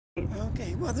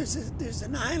Okay, well, there's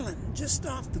an island just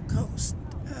off the coast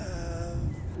of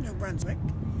New Brunswick,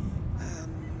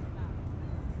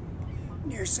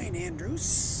 near St.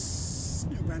 Andrews,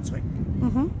 New Brunswick,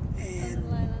 and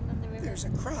there's a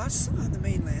cross on the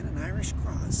mainland, an Irish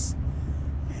cross,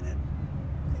 and it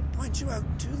points you out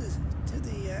to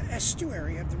the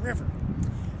estuary of the river,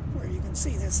 where you can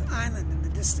see this island in the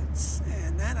distance,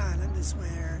 and that island is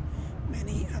where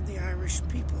many of the Irish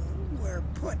people were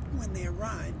put when they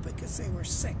arrived because they were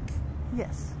sick.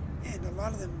 Yes. And a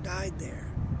lot of them died there.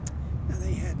 Now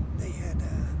they had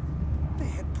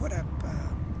put up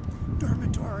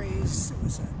dormitories. It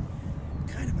was a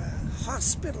kind of a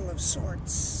hospital of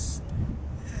sorts,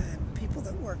 and people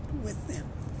that worked with them.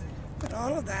 But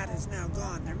all of that is now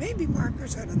gone. There may be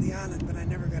markers out on the island, but I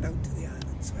never got out to the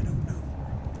island, so I don't know.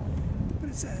 But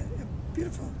it's a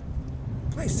beautiful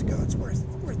place to go. It's worth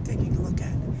taking a look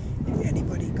at if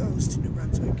anybody goes to New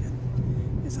Brunswick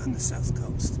and is on the south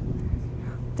coast.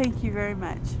 Thank you very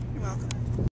much. You're welcome.